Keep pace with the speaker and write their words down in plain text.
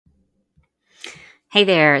Hey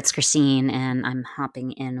there, it's Christine, and I'm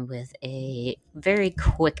hopping in with a very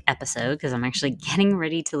quick episode because I'm actually getting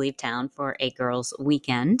ready to leave town for a girls'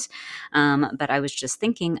 weekend. But I was just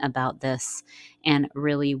thinking about this and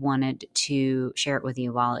really wanted to share it with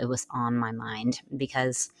you while it was on my mind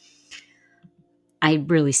because I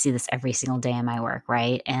really see this every single day in my work,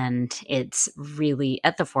 right? And it's really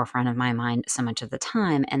at the forefront of my mind so much of the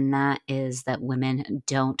time. And that is that women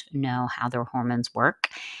don't know how their hormones work.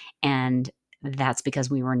 And that's because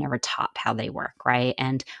we were never taught how they work, right?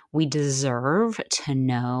 And we deserve to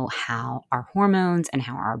know how our hormones and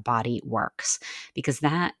how our body works because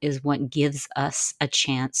that is what gives us a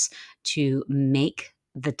chance to make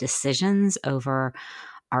the decisions over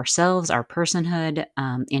ourselves, our personhood,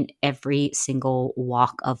 in every single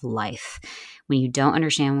walk of life. When you don't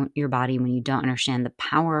understand your body, when you don't understand the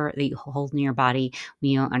power that you hold in your body,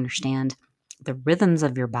 when you don't understand the rhythms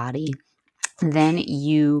of your body, then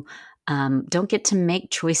you don't get to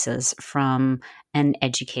make choices from an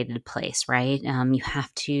educated place, right? You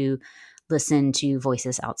have to listen to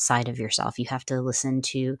voices outside of yourself. You have to listen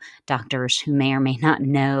to doctors who may or may not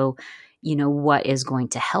know, what is going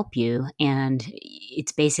to help you. And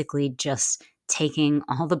it's basically just taking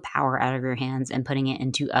all the power out of your hands and putting it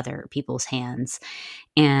into other people's hands.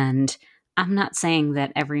 And I'm not saying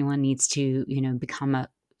that everyone needs to, become a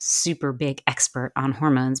super big expert on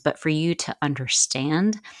hormones, but for you to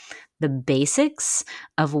understand the basics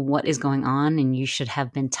of what is going on, and you should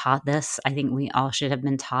have been taught this. I think we all should have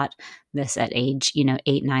been taught this at age,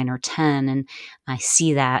 8, 9, or 10. And I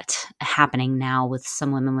see that happening now with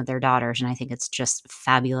some women with their daughters. And I think it's just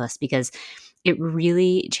fabulous because it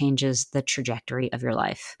really changes the trajectory of your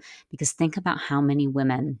life. Because think about how many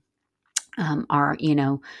women are,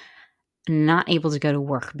 not able to go to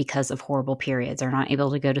work because of horrible periods, are not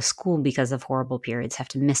able to go to school because of horrible periods, have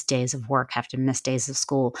to miss days of work, have to miss days of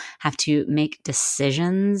school, have to make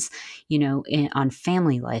decisions, on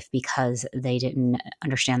family life because they didn't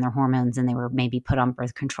understand their hormones and they were maybe put on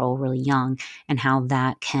birth control really young, and how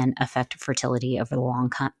that can affect fertility over the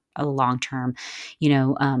long term.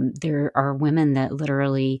 There are women that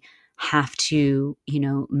literally have to,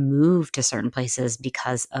 move to certain places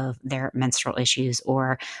because of their menstrual issues,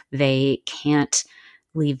 or they can't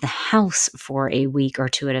leave the house for a week or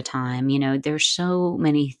two at a time. There's so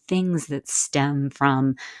many things that stem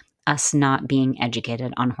from us not being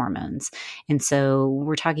educated on hormones. And so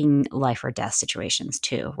we're talking life or death situations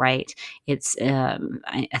too, right? It's, I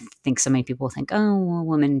think so many people think, oh, well,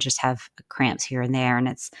 women just have cramps here and there. And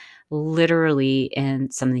it's literally in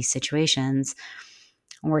some of these situations,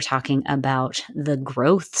 we're talking about the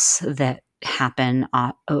growths that happen,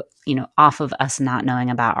 off of us not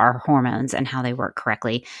knowing about our hormones and how they work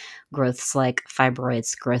correctly. Growths like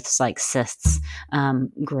fibroids, growths like cysts,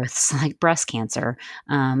 growths like breast cancer,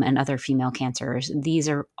 and other female cancers. These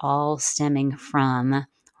are all stemming from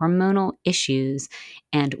hormonal issues,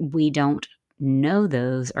 and we don't know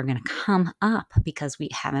those are going to come up because we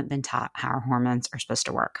haven't been taught how our hormones are supposed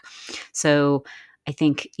to work. So I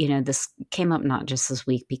think, this came up not just this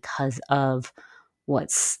week because of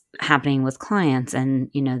what's happening with clients.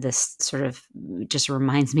 And, this sort of just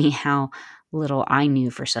reminds me how little I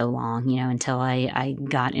knew for so long, until I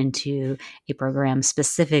got into a program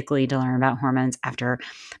specifically to learn about hormones after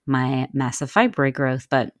my massive fibroid growth.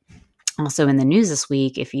 But also in the news this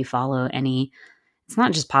week, if you follow any, it's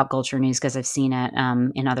not just pop culture news because I've seen it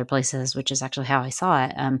in other places, which is actually how I saw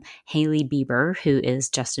it. Hailey Bieber, who is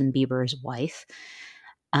Justin Bieber's wife,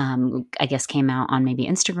 I guess came out on maybe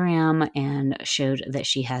Instagram and showed that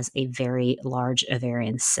she has a very large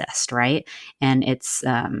ovarian cyst, right? And it's,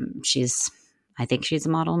 I think she's a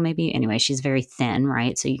model maybe. Anyway, she's very thin,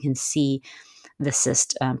 right? So you can see the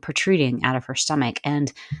cyst protruding out of her stomach.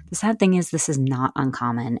 And the sad thing is, this is not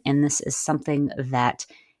uncommon. And this is something that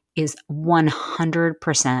is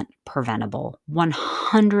 100% preventable.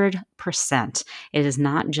 100%. It is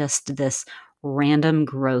not just this random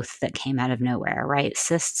growth that came out of nowhere, right?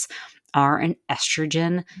 Cysts are an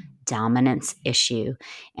estrogen dominance issue.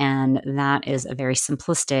 And that is a very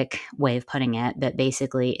simplistic way of putting it. But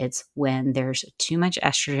basically, it's when there's too much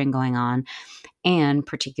estrogen going on, and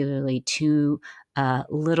particularly too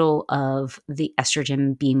little of the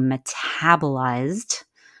estrogen being metabolized,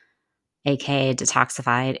 aka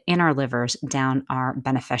detoxified, in our livers down our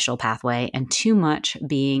beneficial pathway, and too much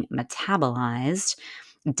being metabolized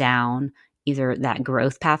down either that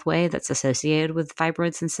growth pathway that's associated with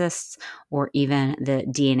fibroids and cysts, or even the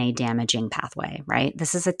DNA damaging pathway, right?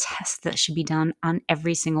 This is a test that should be done on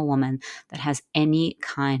every single woman that has any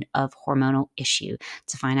kind of hormonal issue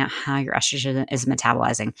to find out how your estrogen is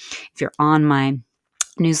metabolizing. If you're on my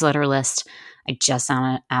newsletter list, I just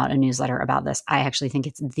sent out a newsletter about this. I actually think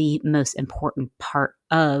it's the most important part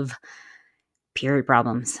of period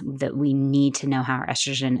problems, that we need to know how our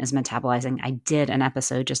estrogen is metabolizing. I did an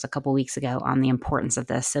episode just a couple weeks ago on the importance of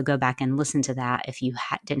this. So go back and listen to that if you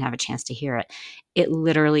didn't have a chance to hear it. It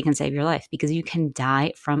literally can save your life, because you can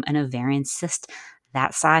die from an ovarian cyst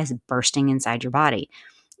that size bursting inside your body.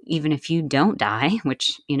 Even if you don't die,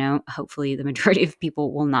 which, hopefully the majority of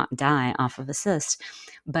people will not die off of a cyst,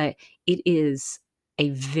 but it is a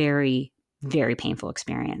very, very painful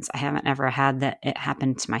experience. I haven't ever had that it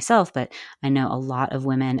happen to myself, but I know a lot of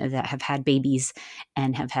women that have had babies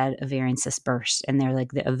and have had ovarian cyst burst, and they're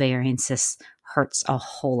like, the ovarian cyst hurts a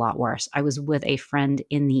whole lot worse. I was with a friend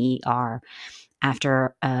in the ER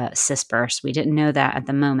after a cyst burst. We didn't know that at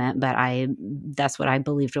the moment, but that's what I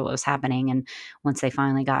believed what was happening. And once they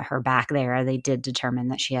finally got her back there, they did determine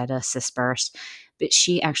that she had a cyst burst. But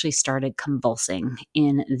she actually started convulsing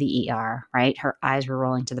in the ER, right? Her eyes were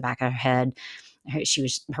rolling to the back of her head.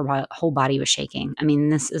 Her whole body was shaking. I mean,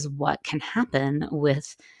 this is what can happen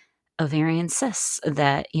with ovarian cysts,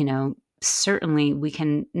 that, certainly we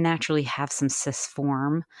can naturally have some cysts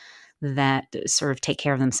form that sort of take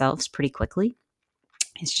care of themselves pretty quickly.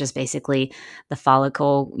 It's just basically the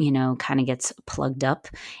follicle, kind of gets plugged up,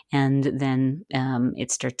 and then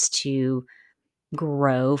it starts to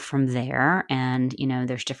grow from there. And,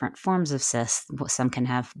 there's different forms of cysts. Some can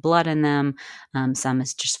have blood in them, some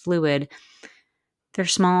is just fluid. They're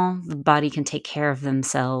small, the body can take care of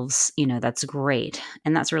themselves, that's great.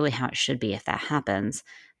 And that's really how it should be if that happens.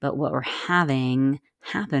 But what we're having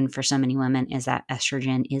happen for so many women is that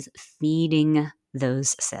estrogen is feeding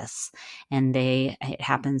those cysts, and it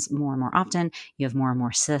happens more and more often. You have more and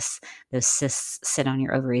more cysts. Those cysts sit on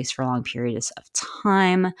your ovaries for long periods of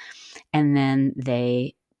time, and then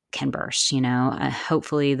they can burst.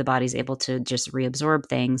 Hopefully the body's able to just reabsorb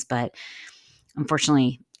things, but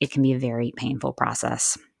unfortunately it can be a very painful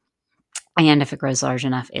process. And if it grows large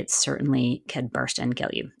enough, it certainly could burst and kill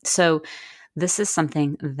you. So this is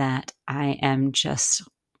something that I am just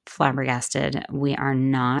flabbergasted we are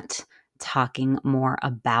not talking more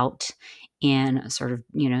about in sort of,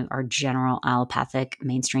 our general allopathic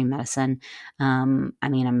mainstream medicine. I'm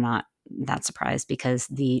not that surprised, because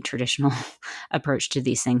the traditional approach to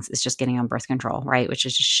these things is just getting on birth control, right? Which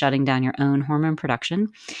is just shutting down your own hormone production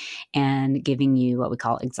and giving you what we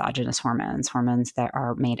call exogenous hormones that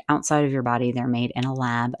are made outside of your body. They're made in a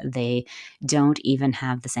lab. They don't even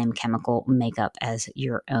have the same chemical makeup as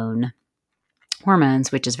your own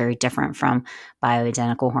hormones, which is very different from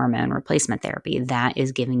bioidentical hormone replacement therapy. That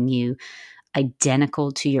is giving you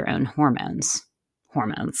identical to your own hormones,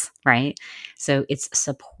 right? So it's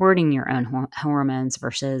supporting your own hormones,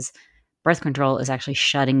 versus birth control is actually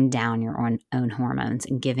shutting down your own hormones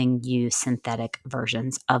and giving you synthetic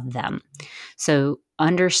versions of them. So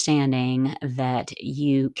understanding that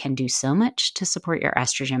you can do so much to support your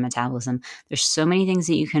estrogen metabolism. There's so many things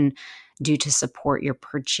that you can do to support your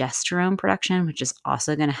progesterone production, which is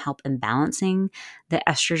also going to help in balancing the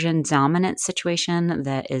estrogen dominant situation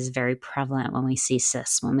that is very prevalent when we see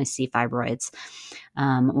cysts, when we see fibroids,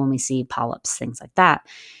 when we see polyps, things like that.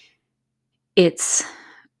 It's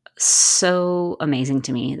so amazing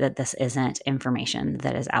to me that this isn't information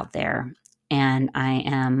that is out there. And I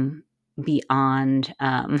am beyond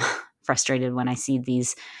frustrated when I see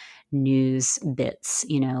these news bits,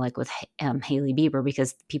 like with Hailey Bieber,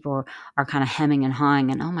 because people are kind of hemming and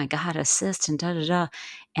hawing and, oh my God, a cyst and da da da.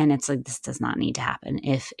 And it's like, this does not need to happen.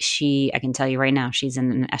 I can tell you right now, she's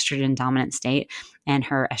in an estrogen dominant state, and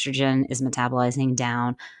her estrogen is metabolizing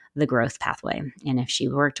down the growth pathway. And if she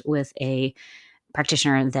worked with a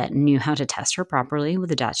practitioner that knew how to test her properly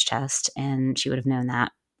with a Dutch test, and she would have known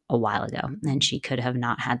that a while ago, and she could have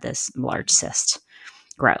not had this large cyst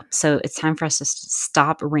grow. So it's time for us to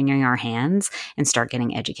stop wringing our hands and start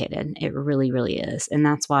getting educated. It really, really is. And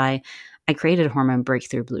that's why I created a Hormone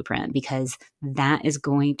Breakthrough Blueprint, because that is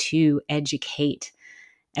going to educate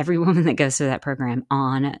every woman that goes through that program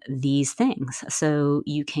on these things, so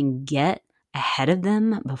you can get ahead of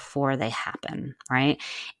them before they happen, right?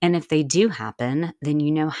 And if they do happen, then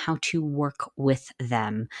you know how to work with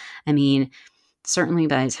them. I mean, certainly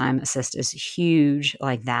by the time a cyst is huge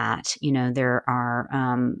like that, there are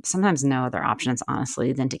sometimes no other options,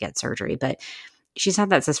 honestly, than to get surgery. But she's had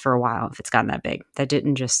that cyst for a while if it's gotten that big. That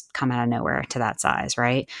didn't just come out of nowhere to that size,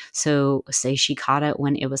 right? So say she caught it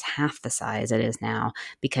when it was half the size it is now,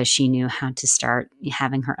 because she knew how to start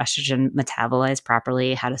having her estrogen metabolize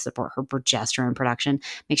properly, how to support her progesterone production,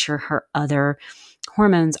 make sure her other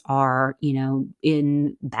hormones are,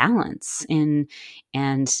 in balance. And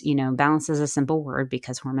balance is a simple word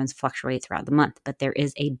because hormones fluctuate throughout the month, but there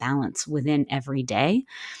is a balance within every day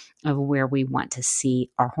of where we want to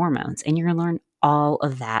see our hormones. And you're going to learn all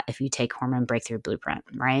of that if you take Hormone Breakthrough Blueprint,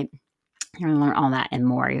 right? You're going to learn all that and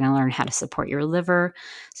more. You're going to learn how to support your liver.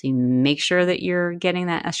 So you make sure that you're getting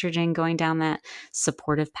that estrogen going down that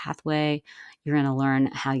supportive pathway. You're going to learn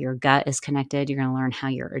how your gut is connected. You're going to learn how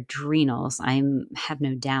your adrenals, I have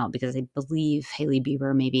no doubt, because I believe Hailey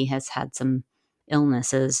Bieber maybe has had some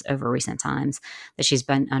illnesses over recent times, that she's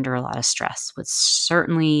been under a lot of stress, which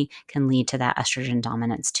certainly can lead to that estrogen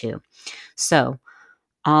dominance too. So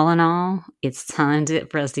all in all, it's time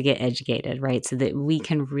for us to get educated, right? So that we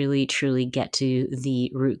can really, truly get to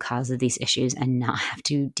the root cause of these issues and not have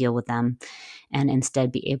to deal with them, and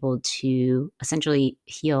instead be able to essentially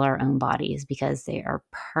heal our own bodies, because they are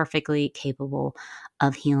perfectly capable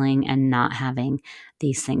of healing and not having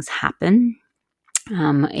these things happen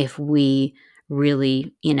if we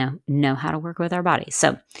really, know how to work with our bodies.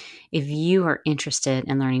 So if you are interested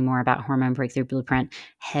in learning more about Hormone Breakthrough Blueprint,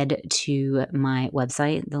 head to my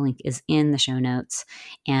website. The link is in the show notes,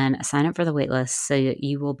 and sign up for the waitlist so that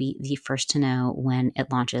you will be the first to know when it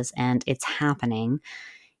launches. And it's happening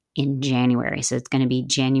in January. So it's going to be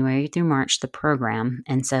January through March, the program.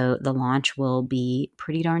 And so the launch will be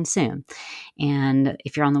pretty darn soon. And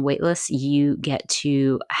if you're on the wait list, you get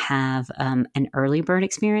to have an early bird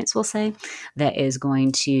experience, we'll say, that is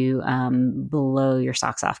going to blow your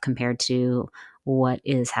socks off compared to what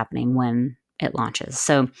is happening when it launches.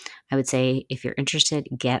 So I would say, if you're interested,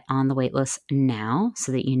 get on the wait list now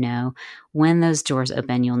so that you know when those doors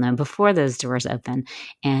open. You'll know before those doors open,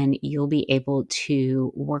 and you'll be able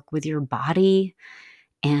to work with your body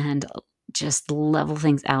and just level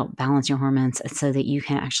things out, balance your hormones so that you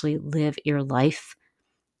can actually live your life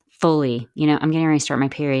fully. I'm getting ready to start my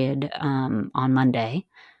period on Monday,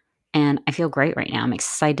 and I feel great right now. I'm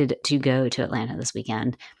excited to go to Atlanta this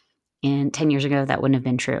weekend. And 10 years ago, that wouldn't have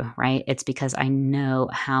been true, right? It's because I know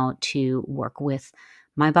how to work with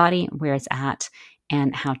my body, where it's at,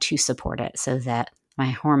 and how to support it so that my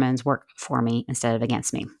hormones work for me instead of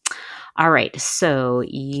against me. All right. So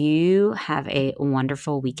you have a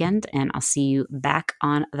wonderful weekend, and I'll see you back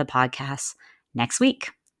on the podcast next week.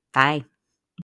 Bye.